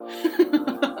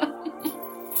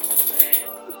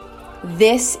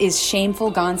This is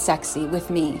Shameful Gone Sexy with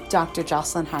me, Dr.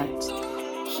 Jocelyn Hart.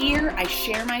 Here, I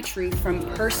share my truth from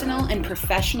personal and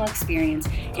professional experience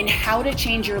in how to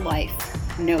change your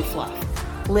life. No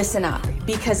fluff. Listen up,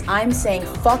 because I'm saying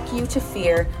fuck you to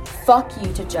fear, fuck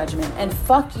you to judgment, and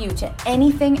fuck you to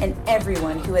anything and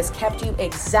everyone who has kept you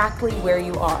exactly where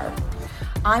you are.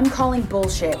 I'm calling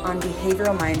bullshit on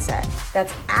behavioral mindset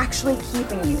that's actually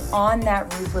keeping you on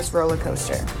that ruthless roller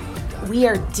coaster. We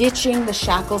are ditching the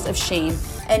shackles of shame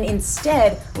and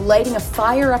instead lighting a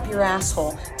fire up your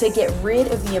asshole to get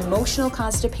rid of the emotional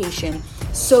constipation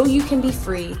so you can be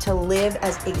free to live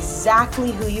as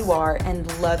exactly who you are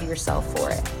and love yourself for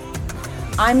it.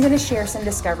 I'm going to share some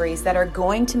discoveries that are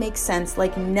going to make sense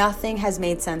like nothing has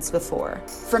made sense before.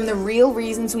 From the real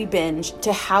reasons we binge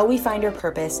to how we find our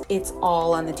purpose, it's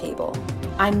all on the table.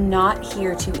 I'm not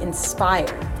here to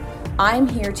inspire. I'm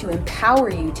here to empower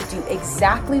you to do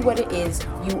exactly what it is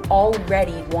you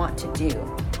already want to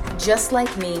do. Just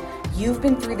like me, you've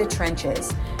been through the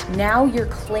trenches. Now you're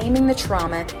claiming the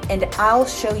trauma, and I'll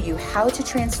show you how to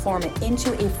transform it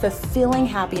into a fulfilling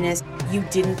happiness you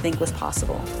didn't think was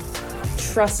possible.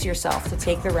 Trust yourself to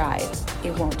take the ride.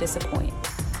 It won't disappoint.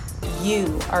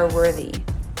 You are worthy.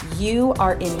 You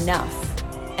are enough.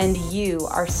 And you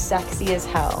are sexy as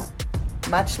hell.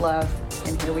 Much love,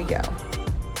 and here we go.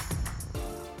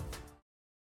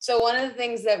 So one of the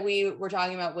things that we were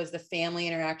talking about was the family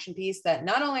interaction piece, that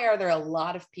not only are there a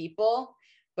lot of people,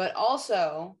 but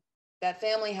also that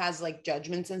family has like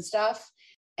judgments and stuff.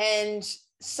 And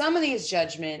some of these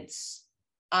judgments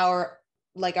are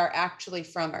actually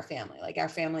from our family. Like our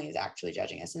family is actually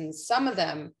judging us. And some of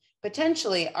them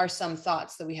potentially are some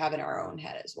thoughts that we have in our own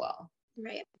head as well.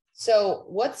 Right. So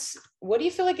what do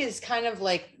you feel like is kind of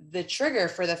like the trigger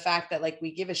for the fact that like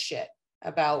we give a shit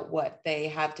about what they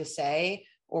have to say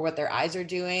or what their eyes are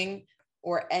doing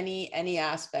or any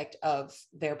aspect of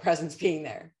their presence being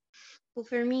there? Well,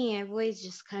 for me, I've always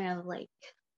just kind of like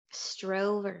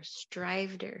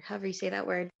strived, or however you say that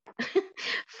word,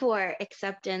 for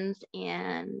acceptance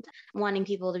and wanting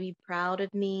people to be proud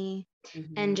of me,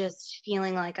 and just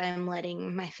feeling like I'm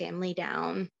letting my family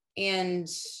down. And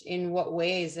in what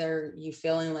ways are you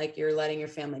feeling like you're letting your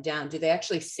family down? Do they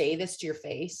actually say this to your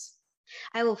face?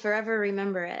 I will forever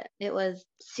remember it. It was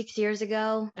 6 years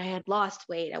ago. I had lost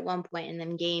weight at one point and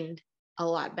then gained a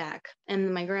lot back.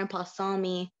 And my grandpa saw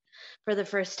me for the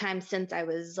first time since I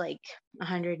was like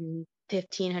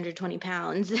 115, 120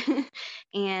 pounds.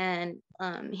 And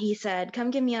he said, "Come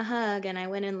give me a hug." And I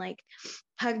went and like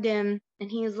hugged him.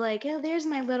 And he was like, "Oh, there's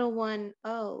my little one."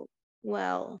 "Oh,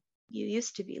 well, you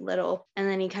used to be little." And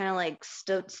then he kind of like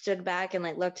stood back and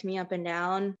like looked me up and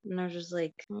down. And I was just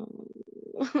like, oh.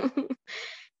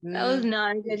 That was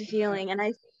not a good feeling. And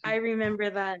I remember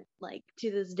that like to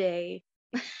this day.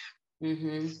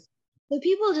 But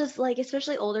people just like,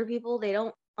 especially older people, they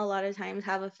don't a lot of times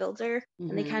have a filter,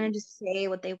 and they kind of just say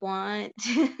what they want.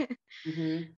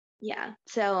 Yeah.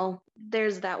 So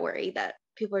there's that worry that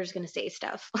people are just going to say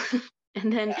stuff.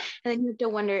 and then you have to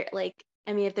wonder, like,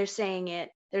 I mean, if they're saying it,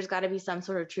 there's got to be some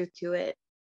sort of truth to it.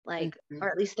 Like, or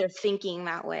at least they're thinking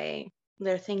that way.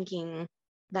 They're thinking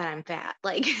that I'm fat,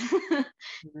 like,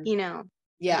 you know.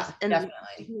 Yeah, and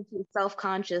definitely.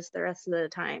 Self-conscious the rest of the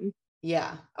time.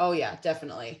 Yeah. Oh yeah,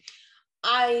 definitely.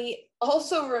 I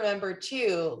also remember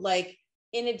too, like,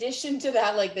 in addition to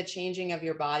that, like the changing of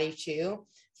your body too,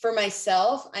 for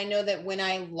myself, I know that when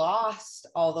I lost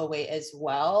all the weight as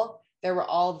well, there were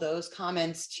all those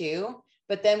comments too.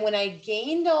 But then when I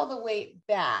gained all the weight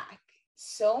back,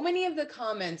 so many of the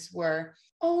comments were,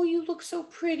 "Oh, you look so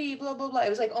pretty, blah, blah, blah." It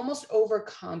was like almost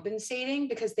overcompensating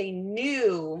because they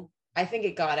knew, I think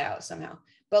it got out somehow,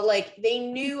 but like they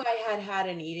knew I had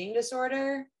an eating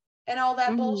disorder and all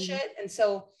that bullshit. And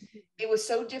so it was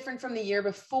so different from the year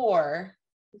before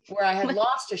where I had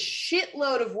lost a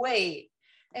shitload of weight.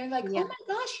 And like, "Oh my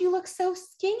gosh, you look so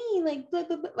skinny." Like, blah,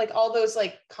 blah, blah. Like all those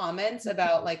like comments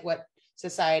about like what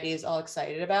society is all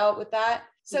excited about with that.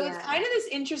 So it's kind of this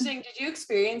interesting. Did you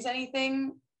experience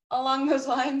anything along those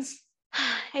lines?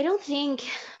 I don't think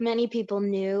many people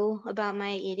knew about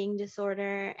my eating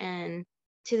disorder, and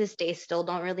to this day still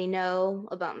don't really know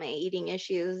about my eating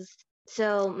issues.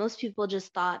 So most people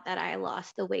just thought that I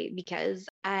lost the weight because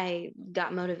I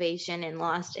got motivation and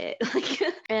lost it.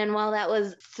 And while that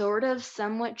was sort of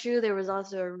somewhat true, there was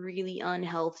also a really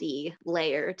unhealthy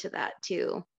layer to that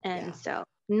too. And so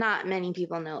not many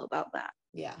people know about that.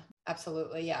 Yeah.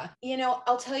 Absolutely. Yeah. You know,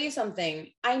 I'll tell you something.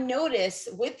 I notice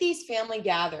with these family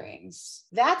gatherings,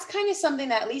 that's kind of something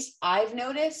that at least I've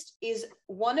noticed is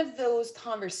one of those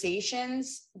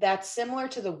conversations that's similar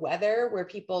to the weather, where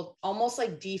people almost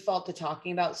like default to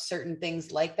talking about certain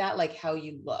things like that, like how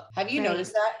you look. Have you Right.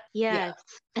 noticed that? Yeah. Yes.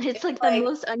 And it's It's like the like,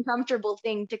 most uncomfortable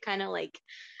thing to kind of like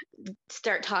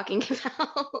start talking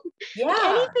about. Like yeah.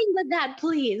 anything but that,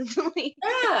 please. Like,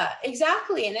 Yeah,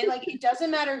 exactly. And it doesn't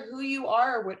matter who you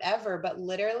are or whatever, but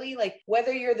literally, like,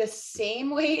 whether you're the same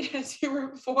weight as you were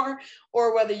before,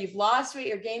 or whether you've lost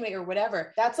weight or gained weight or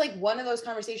whatever, that's like one of those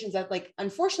conversations that, like,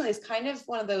 unfortunately is kind of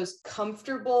one of those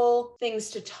comfortable things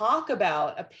to talk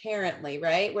about, apparently,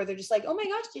 right? Where they're just like, oh my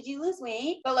gosh, did you lose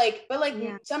weight? But like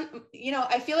yeah. some,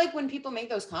 I feel like when people make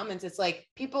those comments, it's like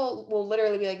people will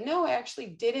literally be like, no, I actually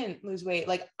didn't lose weight.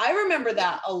 Like, I remember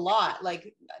that a lot.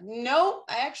 Like, no,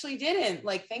 I actually didn't.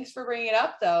 Like, thanks for bringing it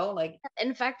up though. Like,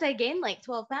 In fact, I gained like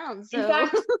 12 pounds. in So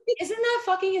fact, isn't that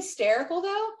fucking hysterical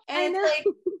though? I And it's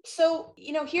know. like, so,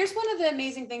 here's one of the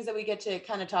amazing things that we get to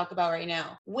kind of talk about right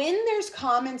now. When there's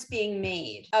comments being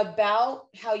made about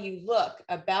how you look,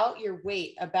 about your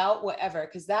weight, about whatever,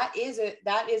 because that is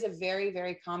a very,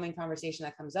 very common conversation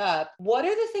that comes up. What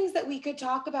are the things that we could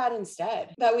talk about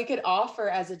instead, that we could offer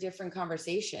as a different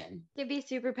conversation? To be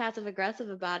super passive aggressive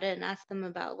about it and ask them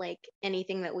about like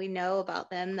anything that we know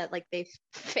about them that like they've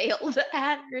failed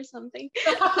at or something.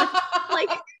 Like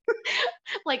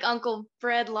like Uncle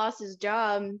Fred lost his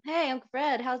job. Hey, Uncle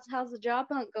Fred, how's the job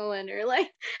hunt going? Or like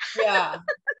Yeah,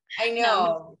 I no,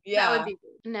 know. that would Yeah. be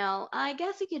no. I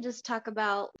guess we could just talk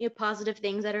about positive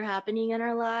things that are happening in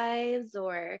our lives,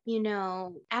 or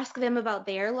ask them about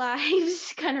their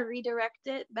lives, kind of redirect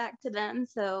it back to them,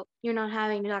 so you're not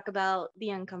having to talk about the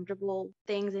uncomfortable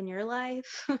things in your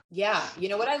life. Yeah. You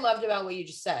know what I loved about what you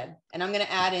just said, and I'm going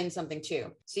to add in something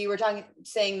too. So you were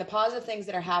saying the positive things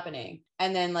that are happening,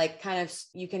 and then like kind of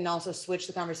you can also switch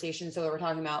the conversation so that we're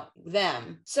talking about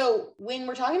them. So when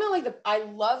we're talking about like I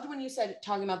loved when you said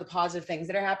talking about the positive things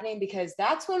that are happening, because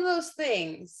that's one of those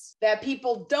things that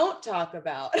people don't talk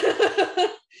about.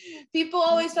 People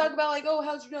always talk about like, oh,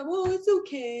 how's your job? Oh, it's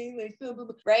okay. Like, blah, blah,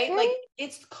 blah. Right? Like, Right?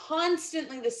 it's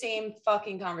constantly the same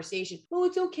fucking conversation. Oh,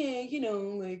 it's okay.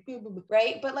 Like, blah, blah, blah.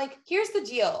 Right? But like, here's the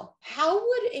deal. How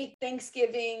would a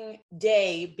Thanksgiving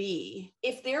day be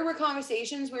if there were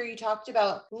conversations where you talked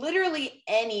about literally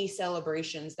any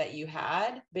celebrations that you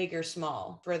had, big or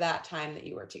small, for that time that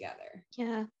you were together?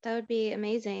 Yeah, that would be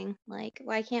amazing. Like,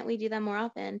 why can't we do that more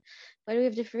often? Why do we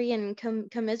have to freaking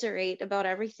commiserate about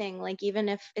everything? Like, even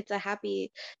if it's a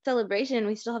happy celebration,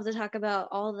 we still have to talk about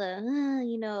all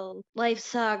the, life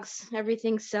sucks,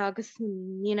 everything sucks,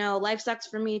 life sucks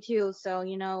for me too. So,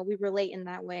 we relate in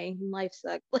that way. Life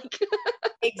sucks. Like,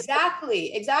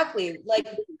 Exactly. Like,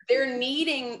 they're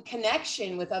needing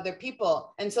connection with other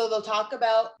people. And so they'll talk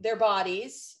about their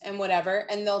bodies and whatever,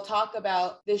 and they'll talk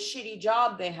about this shitty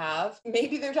job they have.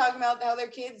 Maybe they're talking about how their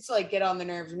kids like get on their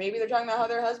nerves. Maybe they're talking about how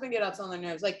their husband gets on their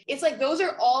nerves. Like, it's like those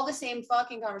are all the same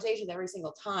fucking conversations every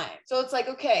single time. So it's like,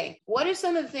 okay, what are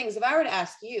some of the things, if I were to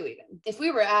ask you, even if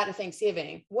we were at a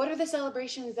Thanksgiving, what are the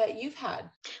celebrations that you've had?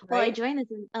 well, I Right? joined this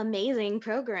amazing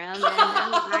program,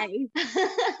 and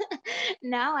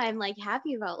now now I'm like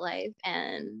happy about life,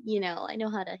 and I know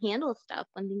how to handle stuff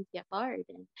when things get hard,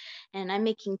 and I'm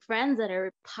making friends that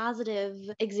are positive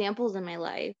examples in my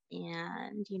life,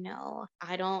 and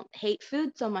I don't hate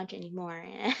food so much anymore,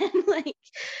 and like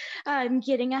I'm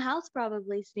getting a house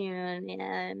probably soon,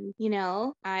 and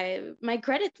my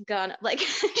credit's gone up, like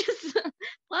just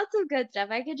lots of good stuff.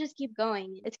 I could just keep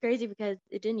going. It's crazy because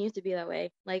it didn't used to be that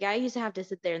way. Like, I used to have to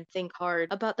sit there and think hard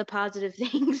about the positive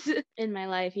things in my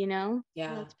life, So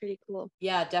Yeah. that's pretty cool.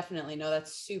 Yeah, definitely. No,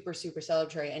 that's super, super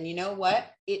celebratory. And you know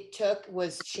what it took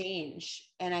was change.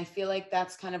 And I feel like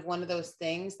that's kind of one of those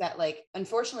things that, like,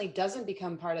 unfortunately doesn't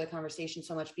become part of the conversation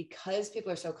so much because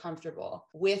people are so comfortable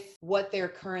with what they're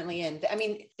currently in. I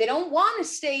mean, they don't want to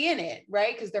stay in it,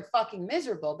 right? Because they're fucking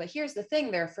miserable. But here's the thing,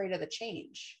 they're afraid of the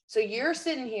change. So you're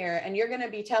sitting here and you're going to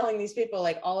be telling these people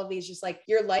like all of these, just like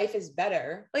your life is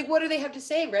better. Like, what do they have to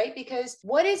say, right? Because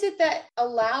what is it that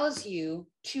allows you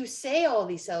to say all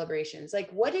these celebrations? Like,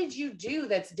 what did you do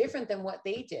that's different than what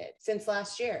they did since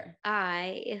last year?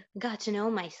 I got to know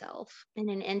myself in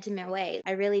an intimate way.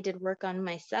 I really did work on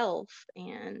myself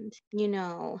and,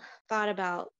 thought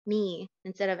about me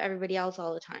instead of everybody else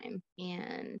all the time.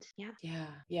 And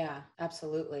Yeah,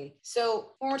 absolutely.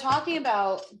 So when we're talking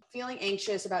about feeling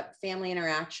anxious about family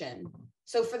interaction,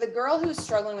 so for the girl who's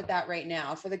struggling with that right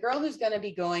now, for the girl who's going to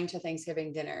be going to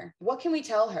Thanksgiving dinner, what can we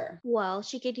tell her? well,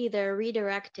 she could either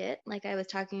redirect it, like I was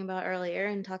talking about earlier,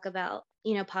 and talk about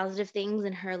positive things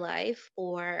in her life,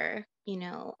 or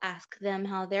ask them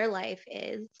how their life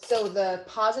is. So the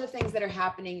positive things that are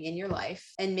happening in your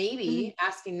life, and maybe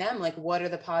asking them like, what are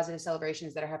the positive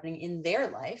celebrations that are happening in their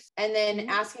life? And then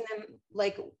asking them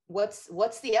like, what's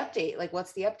the update? Like,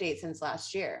 what's the update since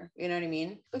last year? You know what I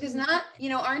mean? Because not,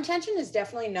 our intention is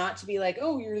definitely not to be like,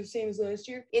 oh, you're the same as last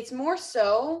year. It's more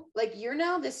so like, you're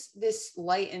now this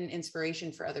light and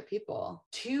inspiration for other people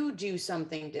to do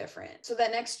something different. So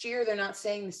that next year, they're not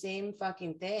saying the same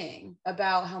fucking thing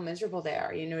about how miserable they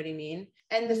are. You know what I mean?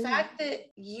 And the fact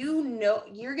that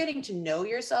you're getting to know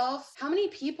yourself, how many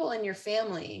people in your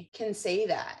family can say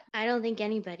that? I don't think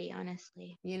anybody,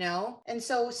 honestly. And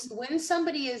so when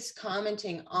somebody is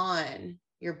commenting on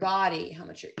your body, how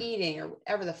much you're eating, or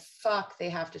whatever the fuck they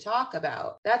have to talk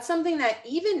about, that's something that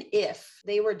even if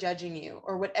they were judging you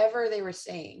or whatever they were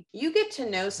saying, you get to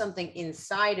know something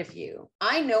inside of you.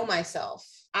 I know myself.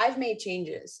 I've made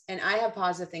changes and I have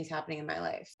positive things happening in my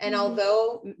life. And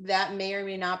although that may or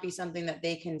may not be something that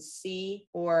they can see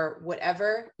or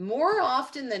whatever, more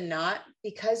often than not,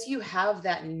 because you have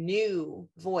that new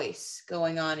voice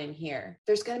going on in here,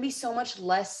 there's going to be so much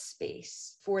less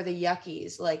space for the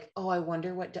yuckies. Like, oh, I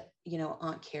wonder what,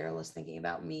 Aunt Carol is thinking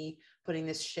about me putting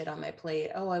this shit on my plate.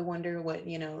 Oh, I wonder what,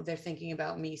 they're thinking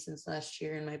about me since last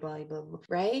year and my body, blah, blah, blah.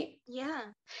 Right? Yeah.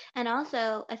 And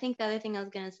also, I think the other thing I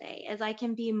was going to say is I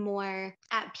can be more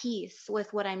at peace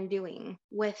with what I'm doing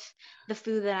with the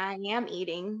food that I am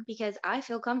eating, because I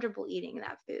feel comfortable eating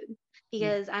that food,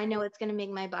 because I know it's going to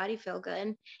make my body feel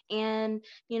good. And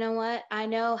you know what? I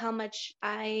know how much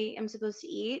I am supposed to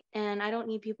eat, and I don't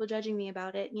need people judging me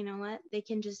about it. You know what? They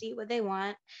can just eat what they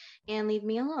want and leave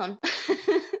me alone.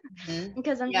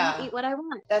 Because I'm going to eat what I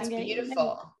want. That's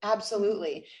beautiful.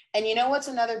 Absolutely. And you know what's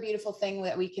another beautiful thing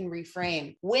that we can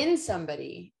reframe? When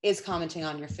somebody is commenting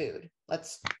on your food,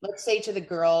 let's say to the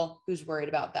girl who's worried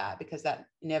about that, because that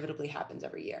inevitably happens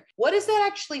every year. What does that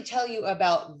actually tell you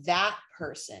about that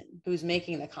person who's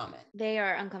making the comment? They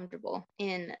are uncomfortable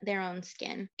in their own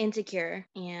skin, insecure,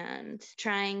 and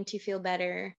trying to feel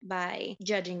better by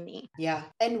judging me. Yeah.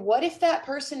 And what if that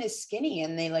person is skinny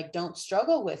and they like don't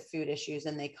struggle with food issues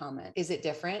and they comment? Is it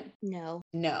different? No.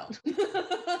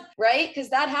 Right? Because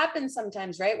that happens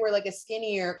sometimes, right? Where like a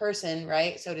skinnier person,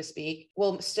 right, so to speak,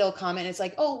 will still comment. It's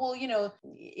like, oh, well,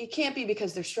 it can't be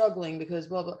because they're struggling because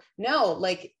blah, blah. No,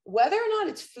 like whether or not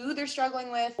it's food they're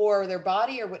struggling with or their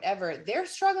body or whatever, they're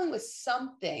struggling with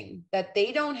something that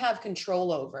they don't have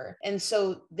control over. And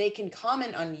so they can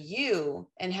comment on you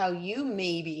and how you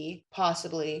maybe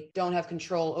possibly don't have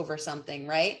control over something,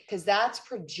 right? Because that's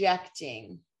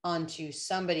projecting onto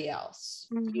somebody else.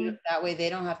 That way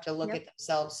they don't have to look at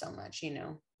themselves so much,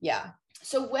 Yeah.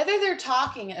 So whether they're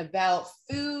talking about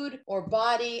food or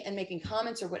body and making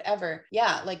comments or whatever,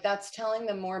 like that's telling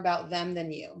them more about them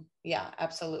than you. Yeah,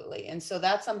 absolutely. And so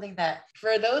that's something that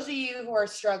for those of you who are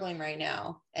struggling right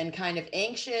now and kind of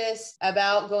anxious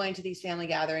about going to these family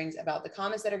gatherings, about the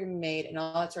comments that are going to be made and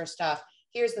all that sort of stuff,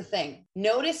 here's the thing.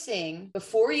 Noticing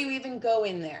before you even go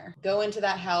into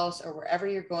that house or wherever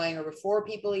you're going, or before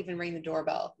people even ring the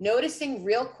doorbell, noticing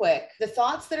real quick the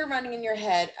thoughts that are running in your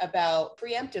head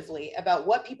preemptively about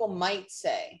what people might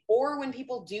say, or when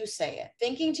people do say it,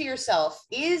 thinking to yourself,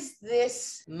 is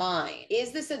this mine?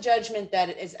 Is this a judgment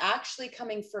that is actually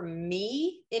coming from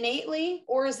me innately?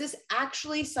 Or is this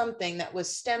actually something that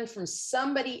was stemmed from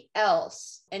somebody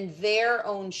else and their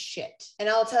own shit? And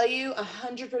I'll tell you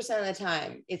 100% of the time,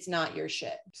 it's not your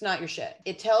shit. It's not your shit.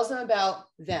 It tells them about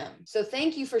them. So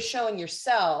thank you for showing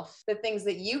yourself the things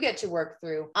that you get to work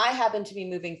through. I happen to be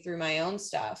moving through my own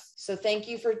stuff. So thank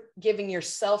you for giving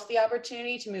yourself the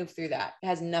opportunity to move through that. It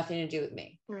has nothing to do with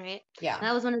me. Right. Yeah.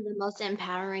 That was one of the most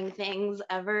empowering things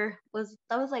ever.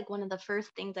 That was like one of the first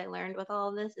things I learned with all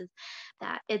of this, is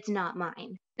that it's not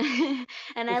mine.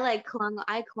 And I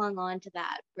clung on to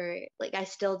that for like, I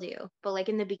still do. But like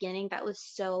in the beginning, that was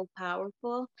so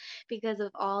powerful because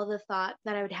of all the thoughts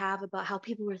that I would have about how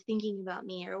people were thinking about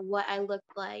me or what I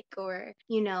looked like, or,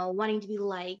 wanting to be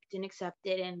liked and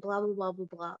accepted and blah, blah, blah, blah,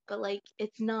 blah. But like,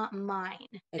 it's not mine.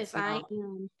 If I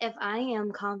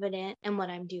am confident in what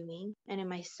I'm doing and in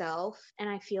myself and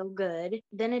I feel good,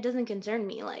 then it doesn't concern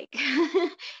me. Like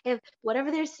if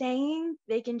whatever they're saying,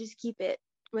 they can just keep it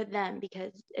with them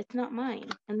because it's not mine.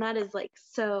 And that is like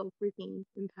so freaking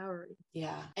empowering.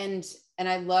 Yeah. And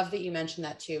I love that you mentioned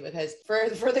that too, because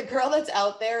for the girl that's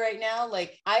out there right now,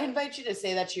 like I invite you to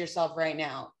say that to yourself right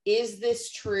now. Is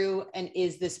this true? And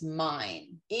is this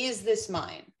mine? Is this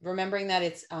mine? Remembering that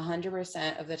it's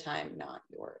 100% of the time not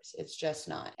yours. It's just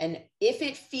not. And if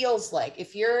it feels like,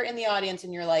 if you're in the audience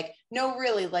and you're like, no,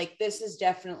 really, like this is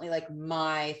definitely like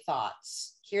my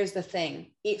thoughts, here's the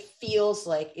thing. It feels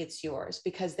like it's yours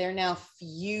because they're now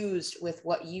fused with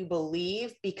what you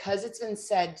believe because it's been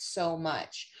said so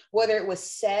much. Whether it was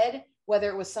said, whether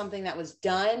it was something that was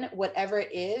done, whatever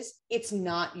it is, it's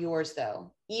not yours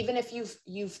though. Even if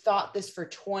you've thought this for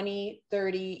 20,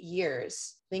 30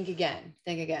 years, think again.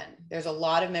 There's a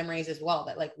lot of memories as well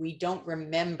that like we don't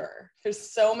remember.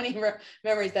 There's so many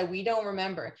memories that we don't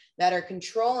remember that are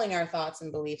controlling our thoughts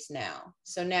and beliefs now.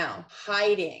 So now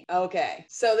hiding. Okay.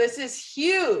 So this is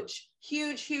huge.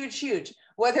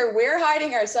 Whether we're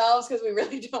hiding ourselves because we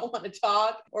really don't want to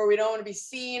talk, or we don't want to be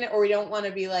seen, or we don't want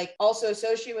to be like also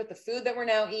associated with the food that we're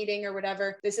now eating or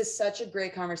whatever. This is such a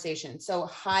great conversation. So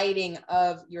hiding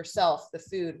of yourself, the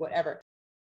food, whatever.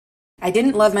 I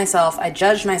didn't love myself. I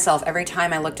judged myself every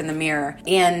time I looked in the mirror,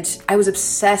 and I was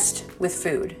obsessed with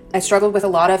food. I struggled with a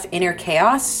lot of inner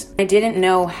chaos. I didn't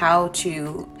know how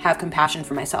to have compassion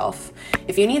for myself.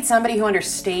 If you need somebody who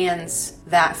understands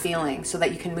that feeling so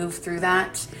that you can move through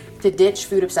that, to ditch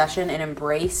food obsession and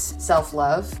embrace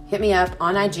self-love, hit me up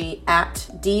on IG at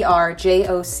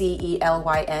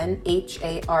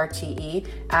DrJocelynHarte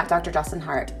at Dr. Jocelyn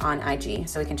Hart on IG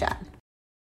so we can chat.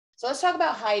 So let's talk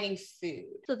about hiding food.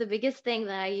 So the biggest thing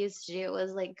that I used to do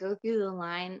was like go through the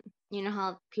line. You know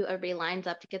how everybody lines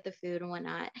up to get the food and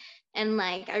whatnot. And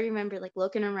like, I remember like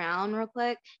looking around real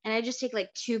quick, and I just take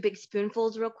like 2 big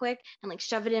spoonfuls real quick and like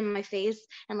shove it in my face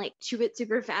and like chew it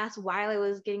super fast while I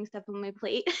was getting stuff on my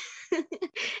plate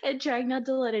and trying not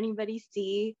to let anybody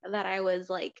see that I was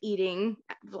like eating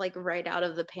like right out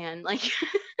of the pan. Like,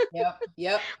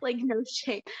 Yep. Like no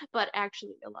shame, but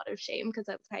actually a lot of shame because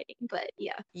I was hiding. But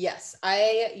yeah. Yes,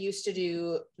 I used to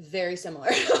do very similar.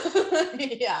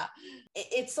 Yeah.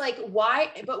 It's like,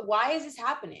 why is this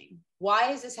happening?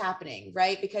 Why is this happening?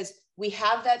 Right? Because we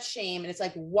have that shame and it's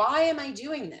like, why am I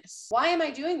doing this? Why am I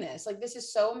doing this? Like, this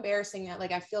is so embarrassing that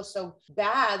like, I feel so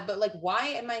bad, but like, why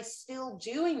am I still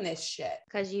doing this shit?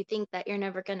 Because you think that you're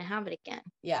never going to have it again.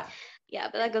 Yeah. Yeah,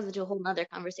 but that goes into a whole nother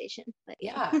conversation. But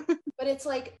yeah. But it's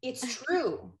like, it's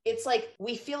true. It's like,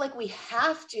 we feel like we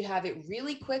have to have it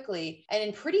really quickly and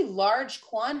in pretty large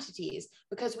quantities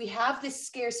because we have this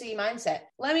scarcity mindset.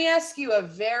 Let me ask you a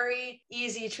very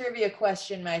easy trivia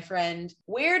question, my friend.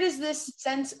 Where does this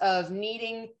sense of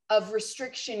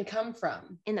restriction come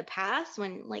from? In the past,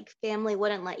 when like family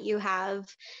wouldn't let you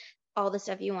have all the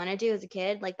stuff you want to do as a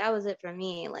kid, like that was it for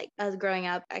me. Like I was growing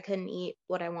up, I couldn't eat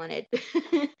what I wanted.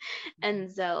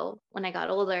 And so when I got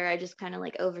older, I just kind of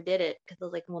like overdid it because I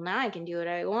was like, well, now I can do what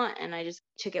I want. And I just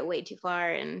took it way too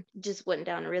far and just went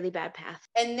down a really bad path.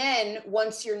 And then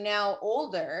once you're now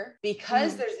older,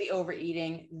 because there's the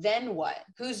overeating, then what?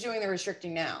 Who's doing the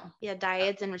restricting now? Yeah,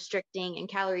 diets and restricting and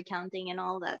calorie counting and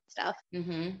all that stuff.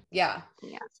 Yeah.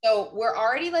 So we're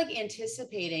already like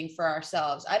anticipating for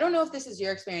ourselves. I don't know if this is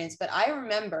your experience, but I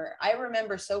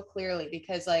remember so clearly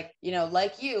because like, you know,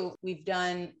 like you, we've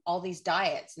done all these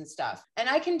diets and stuff. And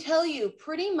I can tell you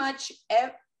pretty much,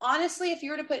 honestly, if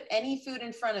you were to put any food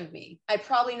in front of me, I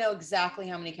probably know exactly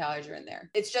how many calories are in there.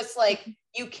 It's just like,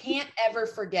 you can't ever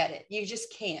forget it. You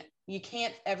just can't. You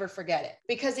can't ever forget it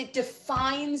because it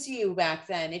defines you back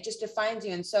then. It just defines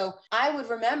you. And so I would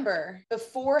remember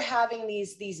before having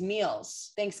these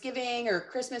meals, Thanksgiving or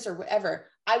Christmas or whatever,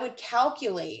 I would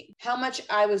calculate how much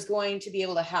I was going to be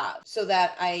able to have so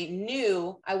that I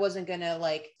knew I wasn't going to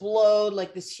like bloat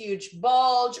like this huge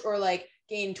bulge or like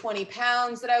gain 20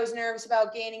 pounds that I was nervous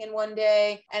about gaining in one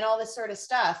day and all this sort of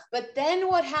stuff. But then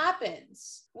what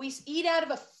happens? We eat out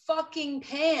of a fucking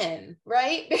pan,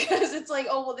 right? Because it's like,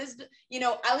 oh, well, this, you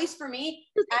know, at least for me,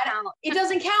 it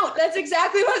doesn't count. That's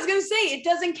exactly what I was going to say. It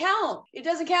doesn't count. It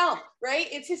doesn't count, right?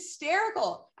 It's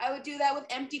hysterical. I would do that with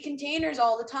empty containers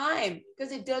all the time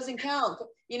because it doesn't count.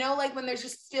 You know, like when there's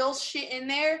just still shit in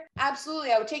there.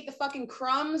 Absolutely. I would take the fucking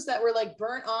crumbs that were like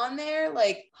burnt on there,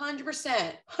 like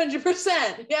 100%.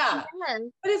 Yeah.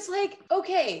 But it's like,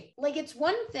 okay, like it's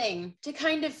one thing to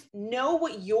kind of know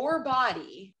what your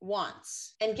body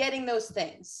wants and getting those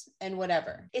things and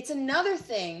whatever. It's another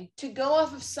thing to go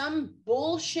off of some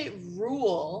bullshit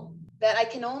rule that I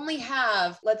can only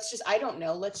have, let's just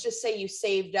say you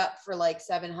saved up for like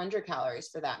 700 calories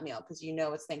for that meal because you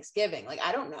know it's Thanksgiving. Like,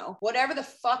 I don't know, whatever the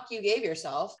fuck you gave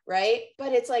yourself, right?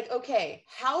 But it's like, okay,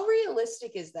 how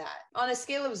realistic is that? On a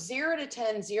scale of 0 to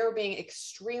 10, 0 being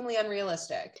extremely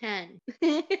unrealistic. 10.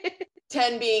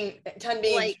 10 being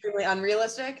like, extremely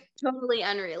unrealistic? Totally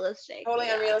unrealistic.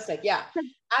 Unrealistic, yeah.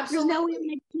 Absolutely. There's no way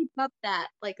to keep up that,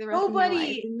 like the rest of my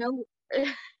life.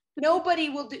 Nobody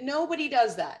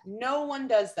does that. No one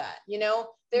does that. You know,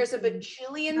 there's a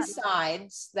bajillion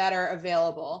sides that are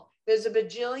available. There's a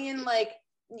bajillion like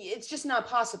it's just not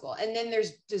possible. And then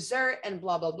there's dessert and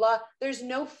blah, blah, blah. There's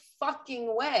no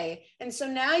fucking way. And so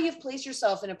now you've placed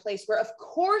yourself in a place where of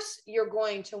course you're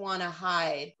going to want to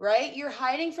hide, right? You're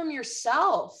hiding from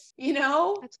yourself, you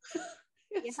know?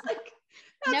 It's like,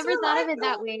 never thought of it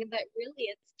that way, but really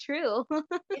it's true.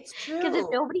 It's true. Because if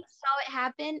nobody saw it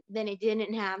happen, then it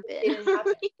didn't happen.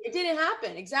 It didn't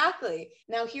happen. Exactly.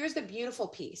 Now here's the beautiful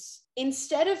piece.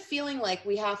 Instead of feeling like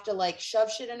we have to like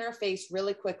shove shit in our face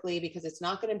really quickly because it's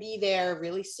not going to be there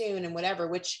really soon and whatever,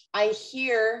 which I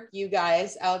hear you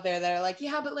guys out there that are like,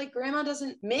 yeah, but like grandma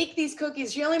doesn't make these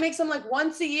cookies. She only makes them like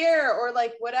once a year or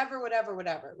like whatever,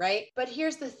 right? But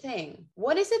here's the thing.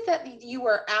 What is it that you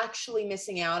are actually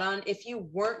missing out on if you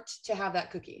weren't to have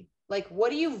that cookie? Like,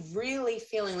 what are you really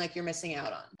feeling like you're missing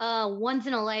out on? Once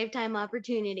in a lifetime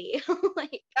opportunity.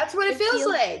 Like, that's what it feels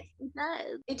like. It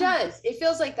does. It does. It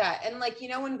feels like that. And like, you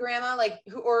know, when grandma, like,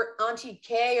 or Auntie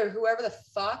Kay or whoever the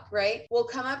fuck, right, will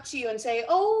come up to you and say,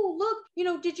 oh, look, you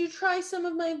know, did you try some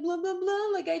of my blah, blah, blah?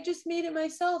 Like, I just made it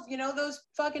myself. You know, those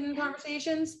fucking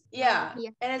conversations. Yeah.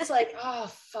 And it's like,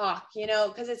 oh, fuck, you know,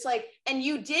 because it's like, and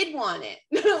you did want it.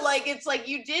 Like, it's like,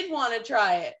 you did want to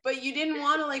try it, but you didn't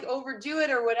want to like overdo it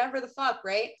or whatever the fuck,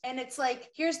 right? And it's like,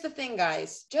 here's the thing,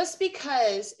 guys, just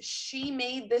because she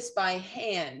made this by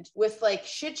hand with like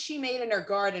shit she made in her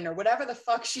garden or whatever the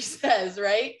fuck she says,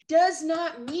 right, does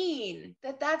not mean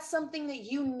that that's something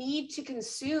that you need to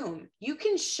consume. You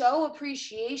can show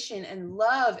appreciation and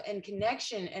love and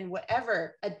connection and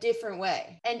whatever a different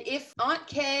way. And if Aunt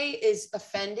Kay is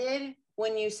offended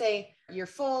when you say you're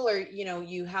full or, you know,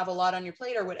 you have a lot on your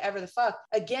plate or whatever the fuck,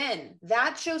 again,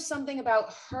 that shows something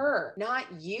about her, not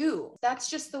you. That's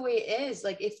just the way it is.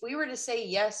 Like, if we were to say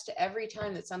yes to every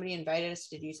time that somebody invited us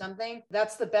to do something,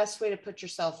 that's the best way to put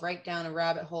yourself right down a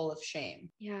rabbit hole of shame.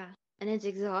 Yeah. And it's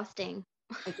exhausting.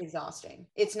 It's exhausting.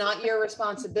 It's not your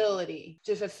responsibility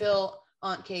to fulfill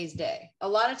Aunt Kay's day. A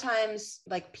lot of times,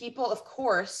 like, people, of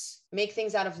course, make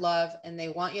things out of love and they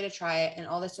want you to try it and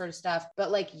all this sort of stuff.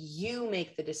 But like, you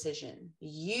make the decision.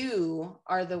 You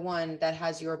are the one that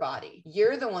has your body.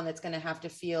 You're the one that's going to have to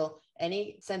feel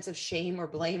any sense of shame or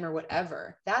blame or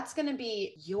whatever. That's going to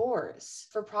be yours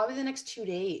for probably the next 2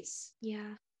 days.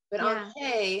 Yeah. But Aunt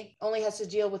Kay only has to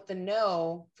deal with the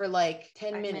no for like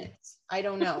 10 minutes. I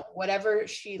don't know, whatever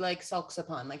she like sulks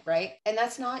upon, like, right? And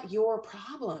that's not your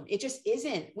problem. It just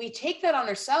isn't. We take that on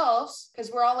ourselves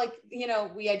because we're all like, you know,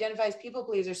 we identify as people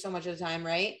pleasers so much of the time,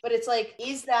 right? But it's like,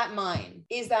 is that mine?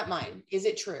 Is that mine? Is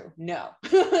it true? No.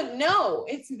 No,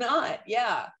 it's not.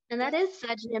 Yeah. And that is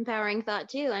such an empowering thought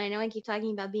too. And I know I keep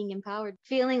talking about being empowered,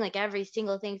 feeling like every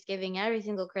single Thanksgiving, every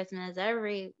single Christmas,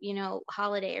 every, you know,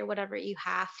 holiday or whatever, you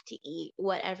have to eat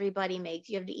what everybody makes.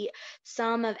 You have to eat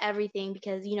some of everything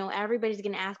because, you know, everybody's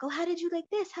going to ask, oh, how did you like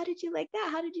this? How did you like that?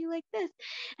 How did you like this?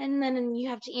 And then you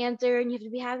have to answer and you have to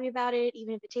be happy about it,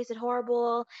 even if it tasted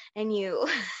horrible and you,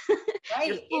 right.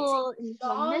 You're full it's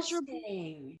and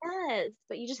miserable. Yes,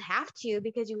 but you just have to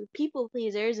because you're people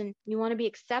pleasers and you want to be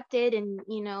accepted and,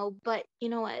 you know, but you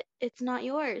know what? It's not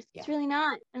yours. Yeah. It's really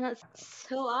not. And that's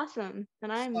so awesome.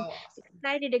 And I'm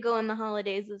excited to go in the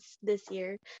holidays this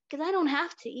year because I don't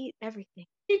have to eat everything.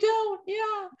 You don't.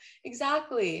 Yeah,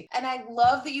 exactly. And I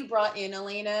love that you brought in,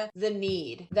 Elena, the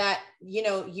need that, you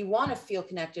know, you want to feel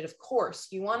connected. Of course,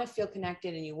 you want to feel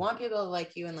connected and you want people to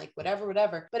like you and like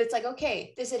whatever. But it's like,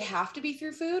 okay, does it have to be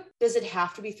through food? Does it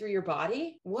have to be through your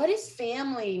body? What does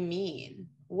family mean?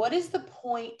 What is the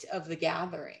point of the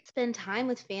gathering? Spend time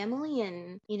with family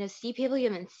and, you know, see people you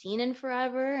haven't seen in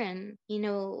forever and, you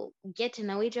know, get to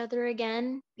know each other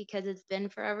again because it's been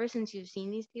forever since you've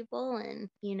seen these people and,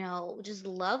 you know, just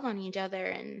love on each other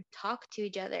and talk to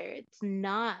each other. It's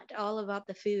not all about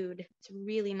the food. It's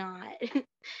really not.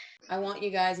 I want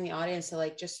you guys in the audience to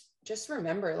like just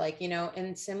remember, like, you know,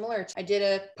 and similar to, I did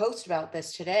a post about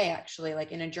this today, actually,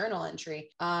 like in a journal entry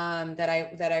that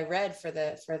I read for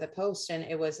the post. And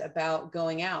it was about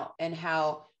going out and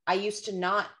how I used to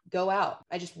not go out.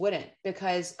 I just wouldn't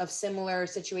because of similar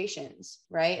situations,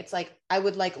 right? It's like, I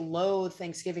would like loathe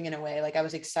Thanksgiving in a way. Like I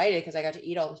was excited because I got to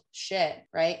eat all the shit,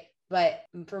 right? But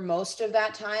for most of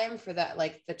that time, for that,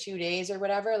 like the 2 days or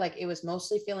whatever, like it was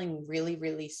mostly feeling really,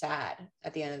 really sad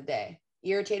at the end of the day.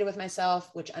 Irritated with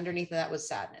myself, which underneath of that was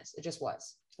sadness. It just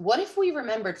was. What if we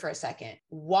remembered for a second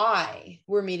why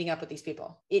we're meeting up with these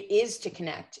people? It is to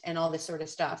connect and all this sort of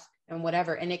stuff and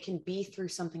whatever. And it can be through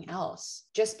something else.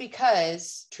 Just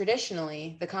because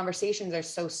traditionally the conversations are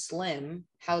so slim,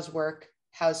 how's work,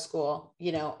 how's school,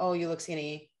 you know, oh, you look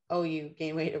skinny. Oh, you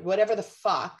gain weight or whatever the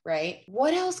fuck, right?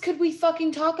 What else could we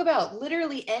fucking talk about?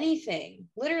 Literally anything.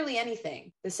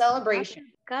 The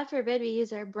celebration. God forbid we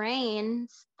use our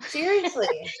brains. Seriously.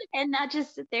 And not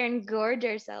just sit there and gorge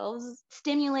ourselves.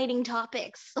 Stimulating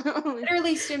topics.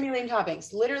 Literally stimulating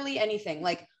topics, literally anything.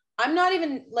 Like, I'm not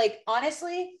even like,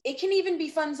 honestly, it can even be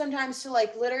fun sometimes to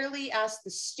like literally ask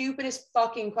the stupidest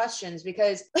fucking questions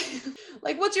because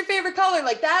like, what's your favorite color?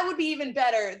 Like that would be even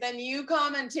better than you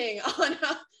commenting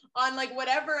on like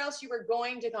whatever else you were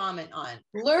going to comment on.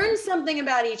 Learn something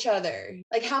about each other.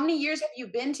 Like, how many years have you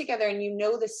been together and you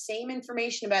know the same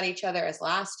information about each other as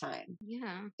last time?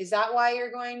 Yeah. Is that why you're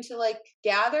going to like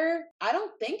gather? I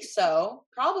don't think so.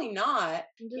 Probably not.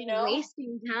 Just You know,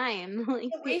 wasting time. Like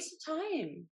it's a waste of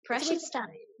time. precious time.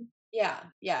 Yeah.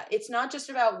 Yeah. It's not just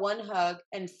about one hug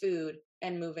and food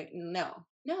and moving.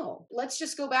 No, let's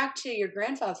just go back to your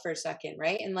grandfather for a second,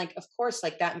 right? And like, of course,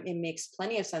 like that, it makes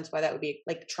plenty of sense why that would be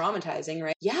like traumatizing,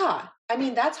 right? Yeah. I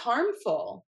mean, that's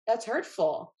harmful. That's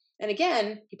hurtful. And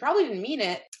again, he probably didn't mean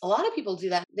it. A lot of people do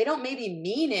that. They don't maybe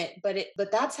mean it,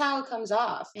 but that's how it comes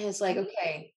off. And it's like,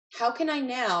 okay, how can I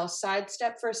now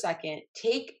sidestep for a second,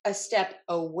 take a step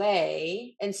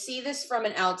away and see this from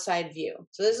an outside view?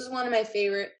 So this is one of my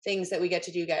favorite things that we get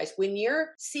to do, guys. When you're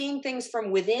seeing things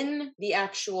from within the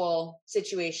actual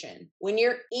situation, when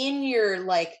you're in your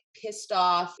like pissed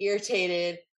off,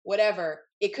 irritated, whatever,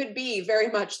 it could be very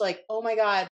much like, oh my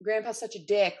God, grandpa's such a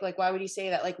dick. Like, why would he say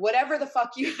that? Like, whatever the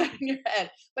fuck you had in your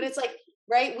head. But it's like,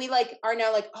 right? We like are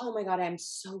now like, oh my God, I'm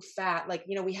so fat. Like,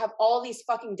 you know, we have all these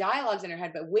fucking dialogues in our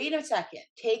head, but wait a second,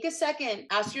 take a second,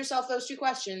 ask yourself those two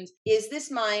questions. Is this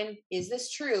mine? Is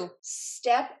this true?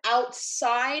 Step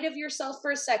outside of yourself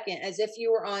for a second, as if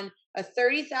you were on a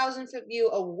 30,000 foot view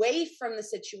away from the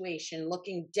situation,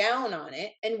 looking down on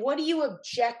it. And what do you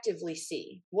objectively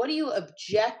see? What are you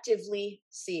objectively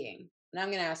seeing? And I'm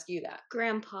going to ask you that.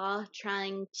 Grandpa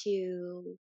trying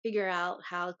to figure out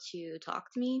how to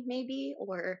talk to me, maybe,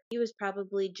 or he was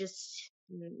probably just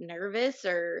nervous,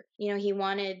 or, you know, he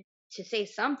wanted to say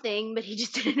something, but he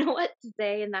just didn't know what to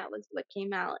say, and that was what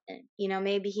came out. And, you know,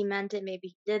 maybe he meant it, maybe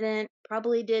he didn't,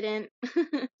 probably didn't.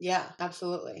 Yeah,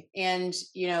 absolutely. And,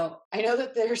 you know, I know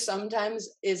that there sometimes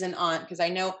is an aunt, because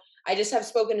I just have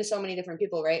spoken to so many different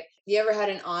people, right? You ever had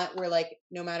an aunt where like,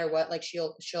 no matter what, like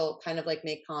she'll kind of like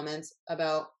make comments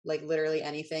about like literally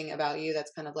anything about you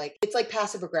that's kind of like, it's like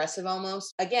passive aggressive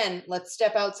almost. Again, let's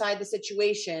step outside the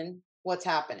situation. What's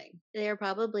happening? They're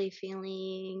probably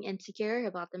feeling insecure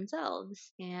about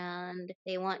themselves, and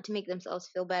they want to make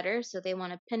themselves feel better. So they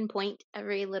want to pinpoint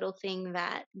every little thing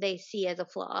that they see as a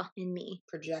flaw in me.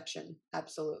 Projection.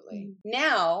 Absolutely.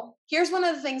 Now, here's one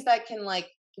of the things that can like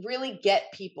really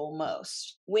get people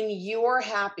most: when you're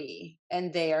happy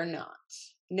and they are not.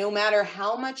 No matter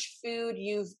how much food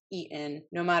you've eaten,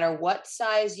 no matter what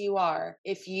size you are,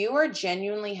 if you are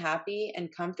genuinely happy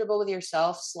and comfortable with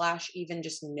yourself / even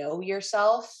just know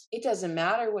yourself, it doesn't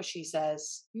matter what she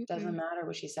says. It doesn't matter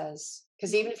what she says.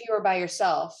 Because even if you were by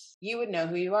yourself, you would know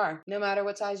who you are, no matter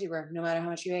what size you were, no matter how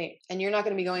much you ate. And you're not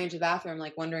going to be going into the bathroom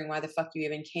like wondering why the fuck you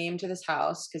even came to this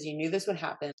house, because you knew this would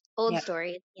happen. Old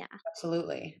story. Yeah.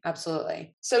 Absolutely.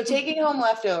 Absolutely. So taking home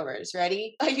leftovers,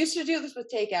 ready? I used to do this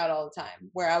with takeout all the time,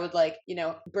 where I would like, you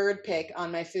know, bird pick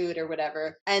on my food or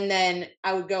whatever. And then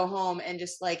I would go home and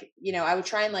just like, you know, I would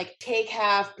try and like take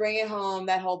half, bring it home,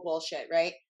 that whole bullshit,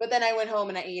 right? But then I went home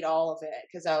and I ate all of it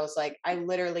because I was like, I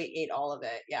literally ate all of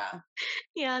it. Yeah.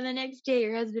 Yeah. And the next day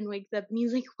your husband wakes up and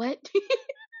he's like, what?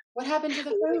 What happened to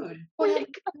the food? Where'd it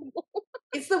go?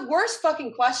 It's the worst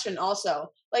fucking question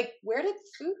also. Like, where did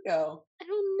the food go? I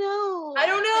don't know. I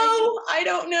don't know. I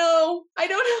don't know. I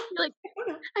don't know. You're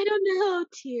like, I don't know,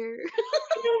 tear.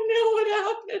 I don't know what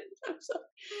happened. I'm so,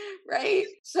 right?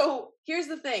 So here's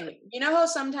the thing. You know how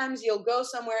sometimes you'll go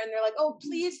somewhere and they're like, oh,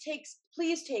 please take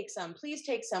some. Please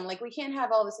take some. Like, we can't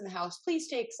have all this in the house. Please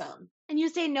take some. And you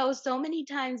say no so many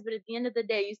times, but at the end of the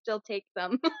day, you still take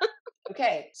them.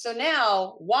 Okay. So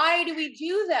now, why do we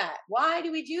do that? Why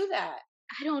do we do that?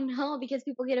 I don't know, because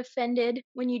people get offended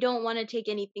when you don't want to take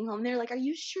anything home. They're like, are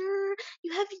you sure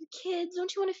you have your kids?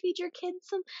 Don't you want to feed your kids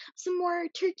some more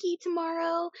turkey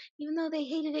tomorrow? Even though they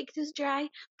hated it because it was dry.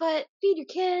 But feed your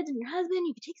kids and your husband.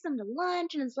 You could take some to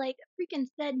lunch. And it's like, I freaking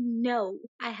said no.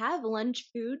 I have lunch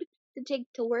food to take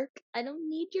to work. I don't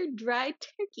need your dry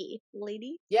turkey,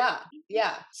 lady. Yeah.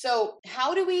 Yeah. So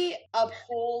how do we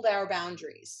uphold our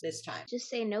boundaries this time? Just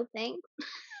say no thanks.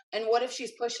 And what if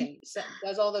she's pushing,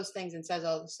 does all those things and says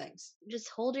all those things? Just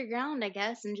hold your ground, I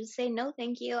guess, and just say, no,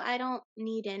 thank you. I don't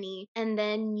need any. And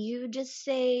then you just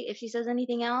say, if she says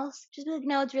anything else, just be like,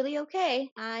 no, it's really okay.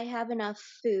 I have enough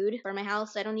food for my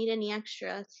house. I don't need any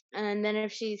extras. And then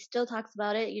if she still talks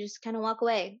about it, you just kind of walk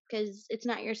away because it's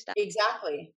not your stuff.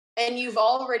 Exactly. And you've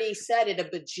already said it a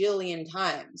bajillion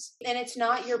times. And it's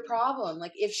not your problem.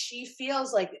 Like if she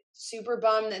feels like super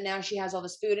bummed that now she has all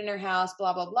this food in her house,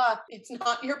 blah, blah, blah, it's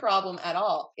not your problem at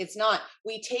all. It's not.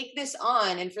 We take this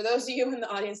on. And for those of you in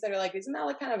the audience that are like, isn't that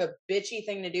like kind of a bitchy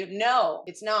thing to do? No,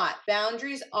 it's not.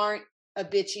 Boundaries aren't a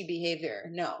bitchy behavior.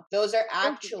 No, those are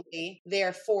actually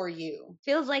there for you.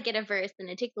 Feels like it at first, and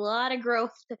it takes a lot of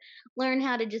growth to learn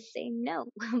how to just say no,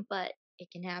 but it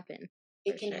can happen.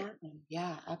 It can happen.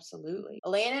 Yeah, absolutely.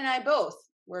 Elena and I both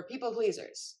were people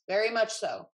pleasers. Very much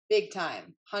so. Big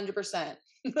time. 100%.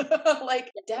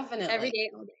 Like definitely. Every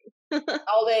day, all day.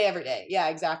 All day, every day. Yeah,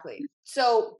 exactly.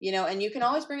 So, and you can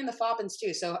always bring in the Foppins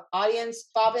too. So audience,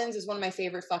 Foppins is one of my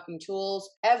favorite fucking tools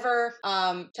ever.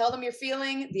 Tell them your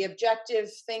feeling, the objective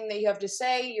thing that you have to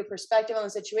say, your perspective on the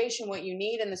situation, what you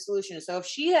need, and the solution. So if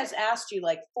she has asked you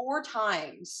like 4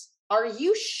 times, are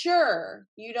you sure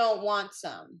you don't want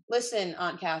some? Listen,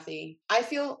 Aunt Kathy, I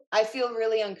feel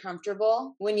really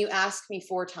uncomfortable when you ask me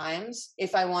 4 times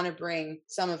if I want to bring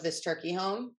some of this turkey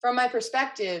home. From my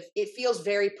perspective, it feels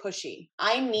very pushy.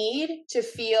 I need to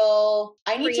feel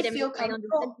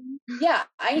comfortable. Yeah,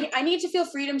 I need to feel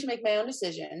freedom to make my own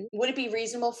decision. Would it be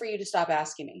reasonable for you to stop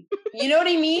asking me? You know what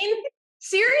I mean?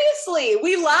 Seriously,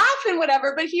 we laugh and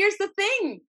whatever, but here's the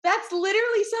thing. That's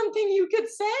literally something you could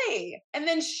say. And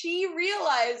then she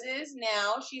realizes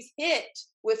now she's hit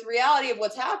with reality of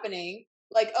what's happening.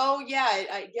 Like, oh yeah,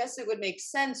 I guess it would make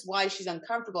sense why she's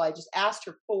uncomfortable. I just asked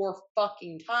her 4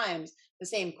 fucking times the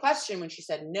same question when she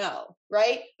said no,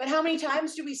 right? But how many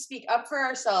times do we speak up for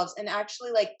ourselves and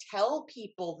actually like tell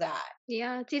people that?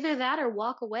 Yeah, it's either that or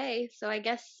walk away. So I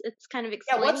guess it's kind of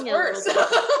explaining. Yeah, what's worse?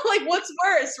 Like, what's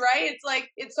worse, right? It's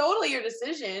like, it's totally your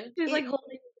decision. She's like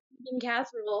holding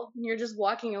casserole and you're just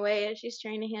walking away as she's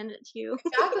trying to hand it to you.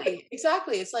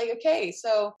 Exactly. It's like, okay,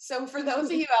 so for those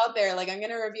of you out there, like I'm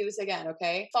going to review this again,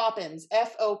 okay? Foppins,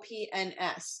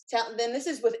 F-O-P-N-S. Then this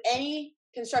is with any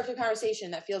constructive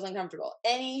conversation that feels uncomfortable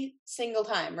any single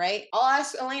time, right? I'll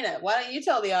ask Elena, why don't you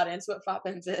tell the audience what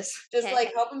Foppins is? Just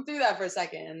like help them through that for a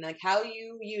second and like how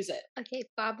you use it. Okay,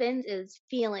 Foppins is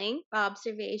feeling,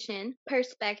 observation,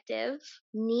 perspective,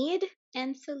 need,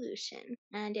 and solution.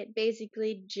 And it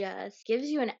basically just gives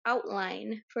you an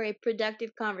outline for a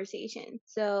productive conversation.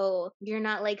 So you're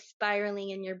not like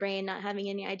spiraling in your brain, not having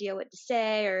any idea what to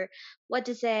say or what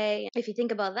to say. If you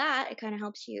think about that, it kind of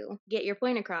helps you get your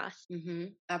point across. Mm-hmm.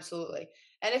 Absolutely.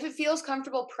 And if it feels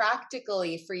comfortable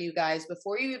practically for you guys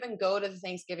before you even go to the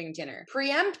Thanksgiving dinner,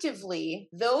 preemptively,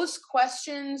 those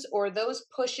questions or those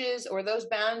pushes or those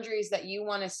boundaries that you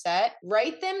want to set,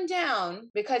 write them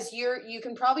down because you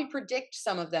can probably predict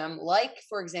some of them. Like,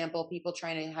 for example, people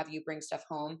trying to have you bring stuff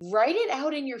home. Write it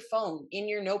out in your phone, in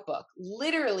your notebook.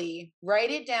 Literally write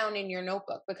it down in your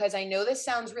notebook because I know this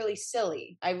sounds really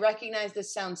silly. I recognize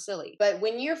this sounds silly. But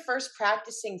when you're first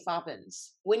practicing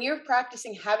Foppins, when you're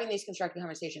practicing having these constructive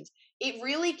conversations, it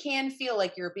really can feel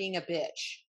like you're being a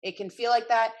bitch. It can feel like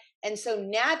that. And so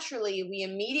naturally, we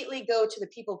immediately go to the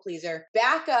people pleaser,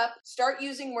 back up, start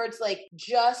using words like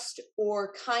just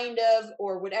or kind of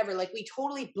or whatever. Like we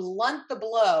totally blunt the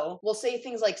blow. We'll say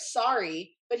things like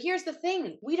sorry. But here's the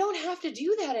thing. We don't have to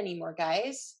do that anymore,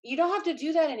 guys. You don't have to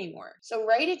do that anymore. So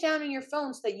write it down in your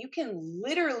phone so that you can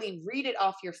literally read it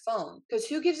off your phone. Because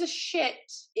who gives a shit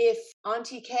if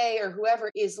Auntie K or whoever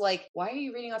is like, why are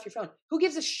you reading off your phone? Who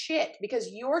gives a shit?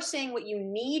 Because you're saying what you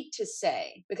need to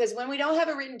say. Because when we don't have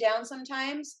it written down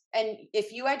sometimes, and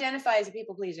if you identify as a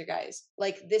people pleaser, guys,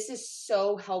 like this is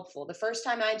so helpful. The first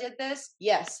time I did this,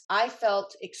 yes, I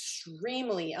felt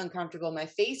extremely uncomfortable. My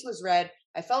face was red.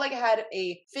 I felt like I had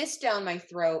a fist down my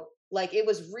throat. Like it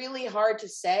was really hard to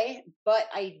say, but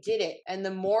I did it. And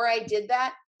the more I did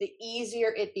that, the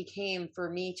easier it became for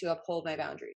me to uphold my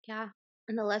boundaries. Yeah.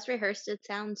 And the less rehearsed it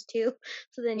sounds too.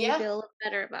 So then you feel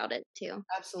better about it too.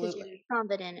 Absolutely. You're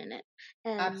confident in it.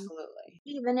 And absolutely.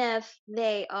 Even if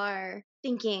they are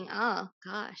thinking, oh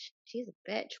gosh, she's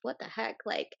a bitch. What the heck?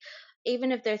 Like,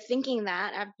 even if they're thinking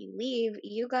that after you leave,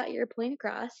 you got your point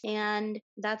across. And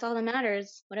that's all that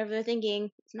matters. Whatever they're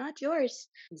thinking, it's not yours.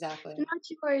 Exactly. It's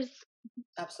not yours.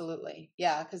 Absolutely.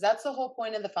 Yeah. Because that's the whole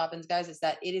point of the Foppins, guys, is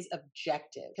that it is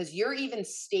objective. Because you're even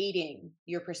stating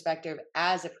your perspective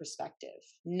as a perspective.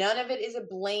 None of it is a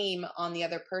blame on the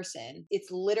other person. It's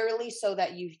literally so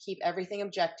that you keep everything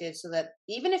objective so that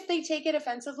even if they take it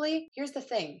offensively, here's the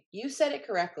thing. You said it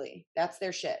correctly. That's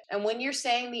their shit. And when you're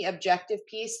saying the objective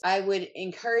piece, I would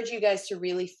encourage you guys to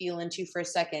really feel into for a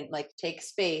second, like take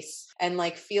space and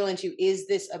like feel into, is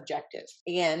this objective?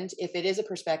 And if it is a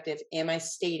perspective, am I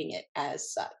stating it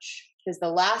as such? because the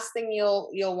last thing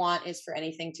you'll want is for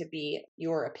anything to be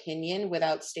your opinion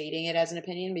without stating it as an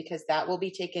opinion, because that will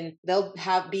be taken, they'll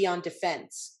be on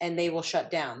defense and they will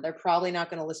shut down. They're probably not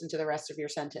going to listen to the rest of your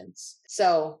sentence.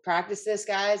 So practice this,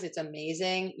 guys. It's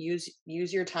amazing. Use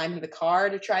your time in the car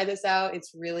to try this out.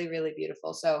 It's really, really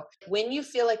beautiful. So when you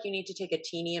feel like you need to take a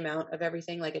teeny amount of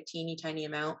everything, like a teeny tiny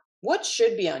amount, what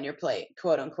should be on your plate,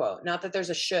 quote unquote? Not that there's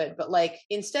a should, but like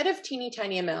instead of teeny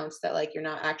tiny amounts that like you're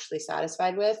not actually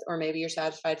satisfied with, or maybe you're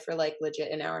satisfied for like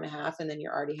legit an hour and a half and then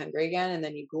you're already hungry again and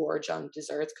then you gorge on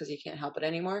desserts because you can't help it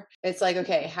anymore. It's like,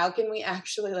 okay, how can we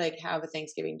actually like have a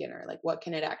Thanksgiving dinner? Like what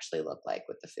can it actually look like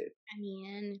with the food? I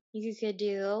mean, you could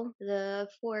do the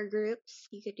 4 groups.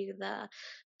 You could do the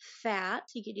fat.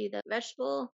 You could do the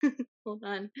vegetable. Hold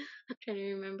on. I'm trying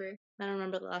to remember. I don't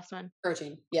remember the last one.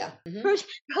 Protein. Yeah. Mm-hmm.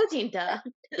 Protein, duh.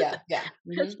 Yeah. Yeah.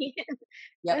 Mm-hmm. Protein.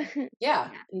 Yep. Yeah.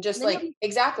 And just Then like,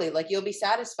 exactly. Like you'll be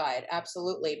satisfied.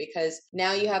 Absolutely. Because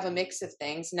now you have a mix of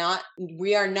things.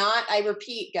 We are not, I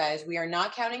repeat, guys, we are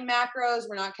not counting macros.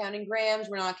 We're not counting grams.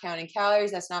 We're not counting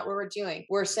calories. That's not what we're doing.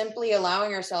 We're simply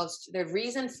allowing ourselves the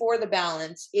reason for the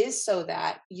balance is so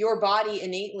that your body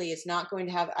innately is not going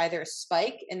to have either a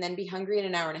spike and then be hungry in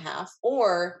an hour and a half,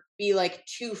 or be like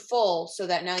too full so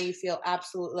that now you feel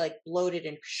absolutely like bloated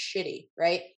and shitty,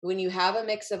 right? When you have a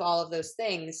mix of all of those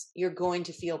things, you're going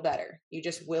to feel better. You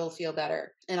just will feel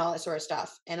better and all that sort of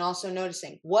stuff. And also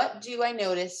noticing, what do I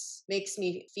notice makes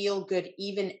me feel good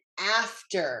even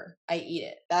after I eat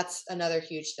it? That's another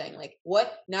huge thing. Like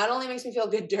what not only makes me feel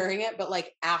good during it, but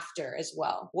like after as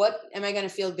well. What am I going to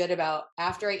feel good about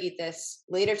after I eat this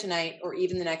later tonight or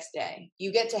even the next day?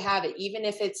 You get to have it, even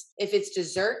if it's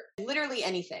dessert, literally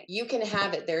anything. You can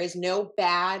have it. There is no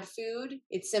bad food.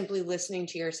 It's simply listening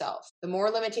to yourself. The more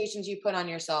limitations you put on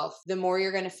yourself, the more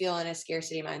you're going to feel in a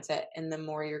scarcity mindset and the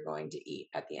more you're going to eat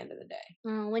at the end of the day.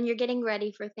 When you're getting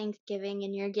ready for Thanksgiving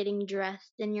and you're getting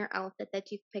dressed in your outfit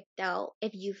that you've picked out,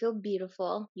 if you feel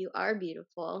beautiful, you are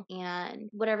beautiful. And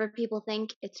whatever people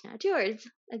think, it's not yours.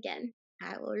 Again,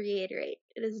 I will reiterate,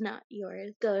 it is not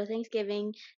yours. Go to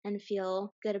Thanksgiving and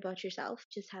feel good about yourself.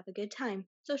 Just have a good time,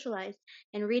 socialize,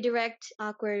 and redirect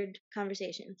awkward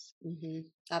conversations. Mm-hmm.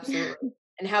 Absolutely.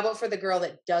 And how about for the girl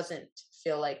that doesn't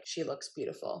feel like she looks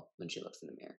beautiful when she looks in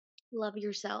the mirror? Love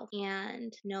yourself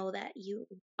and know that you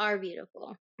are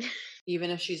beautiful. Even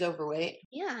if she's overweight?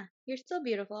 Yeah, you're still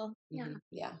beautiful. Yeah. Mm-hmm.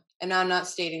 Yeah. And I'm not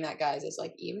stating that, guys. It's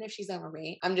like, even if she's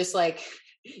overweight, I'm just like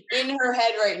in her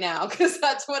head right now, because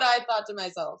that's what I thought to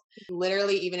myself.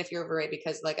 Literally, even if you're overweight,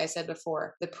 because like I said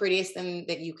before, the prettiest thing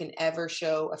that you can ever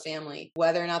show a family,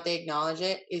 whether or not they acknowledge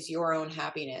it, is your own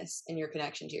happiness and your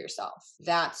connection to yourself.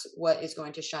 That's what is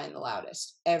going to shine the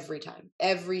loudest every time,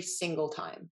 every single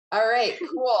time. All right,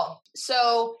 cool.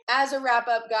 So as a wrap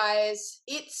up, guys,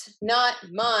 it's not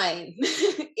mine.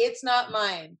 It's not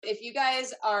mine. If you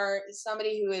guys are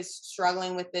somebody who is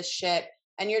struggling with this shit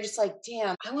and you're just like,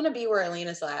 damn, I want to be where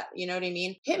Elena's at. You know what I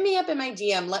mean? Hit me up in my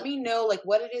DM. Let me know like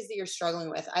what it is that you're struggling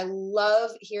with. I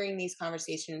love hearing these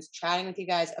conversations, chatting with you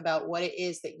guys about what it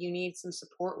is that you need some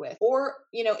support with. Or,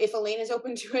 you know, if Elena's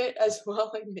open to it as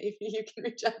well, like maybe you can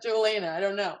reach out to Elena. I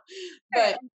don't know.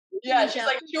 But yeah, she's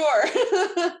like, sure.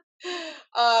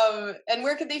 And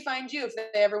where could they find you if they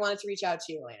ever wanted to reach out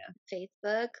to you, Elena?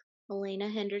 Facebook, Elena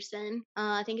Henderson.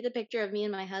 I think it's a picture of me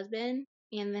and my husband.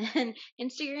 And then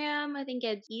Instagram, I think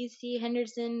it's EC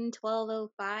Henderson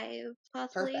 1205,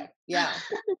 possibly. Perfect. Yeah.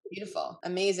 Beautiful.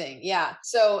 Amazing. Yeah.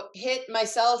 So hit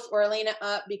myself or Elena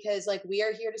up, because like we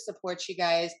are here to support you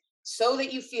guys, so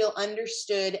that you feel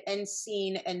understood and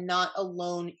seen and not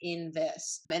alone in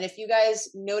this. And if you guys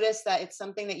notice that it's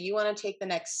something that you want to take the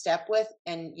next step with,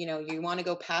 and you know, you want to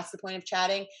go past the point of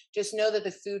chatting, just know that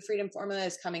the Food Freedom Formula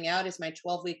is coming out. It's my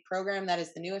 12-week program. That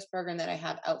is the newest program that I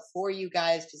have out for you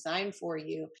guys, designed for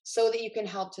you, so that you can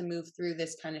help to move through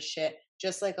this kind of shit,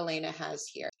 just like Elena has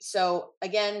here. So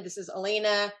again, this is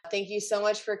Elena. Thank you so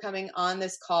much for coming on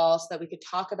this call so that we could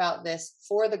talk about this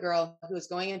for the girl who is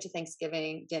going into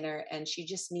Thanksgiving dinner and she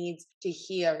just needs to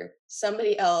hear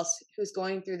somebody else who's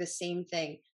going through the same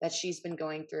thing that she's been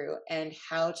going through and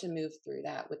how to move through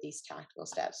that with these tactical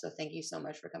steps. So thank you so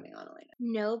much for coming on, Elena.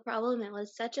 No problem. It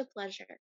was such a pleasure.